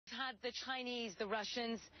had the Chinese, the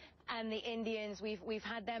Russians, and the Indians. We've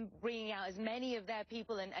had them bringing out as many of their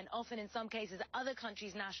people and often in some cases other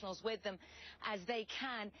countries' nationals with them as they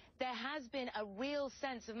can. There has been a real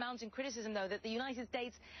sense of mounting criticism, though, that the United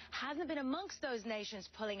States hasn't been amongst those nations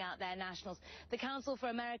pulling out their nationals. The Council for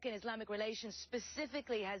American Islamic Relations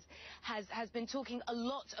specifically has been talking a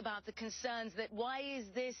lot about the concerns that why is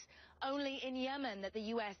this only in Yemen that the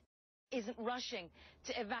U.S. isn't rushing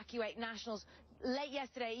to evacuate nationals. Late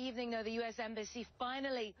yesterday evening, though, the U.S. Embassy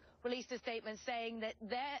finally released a statement saying that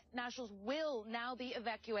their nationals will now be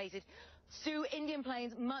evacuated through Indian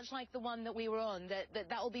planes, much like the one that we were on, that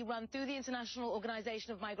will be run through the International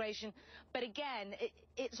Organization of Migration. But again,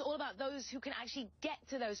 it's all about those who can actually get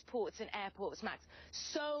to those ports and airports, Max.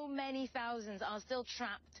 So many thousands are still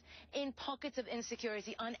trapped in pockets of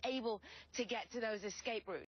insecurity, unable to get to those escape routes.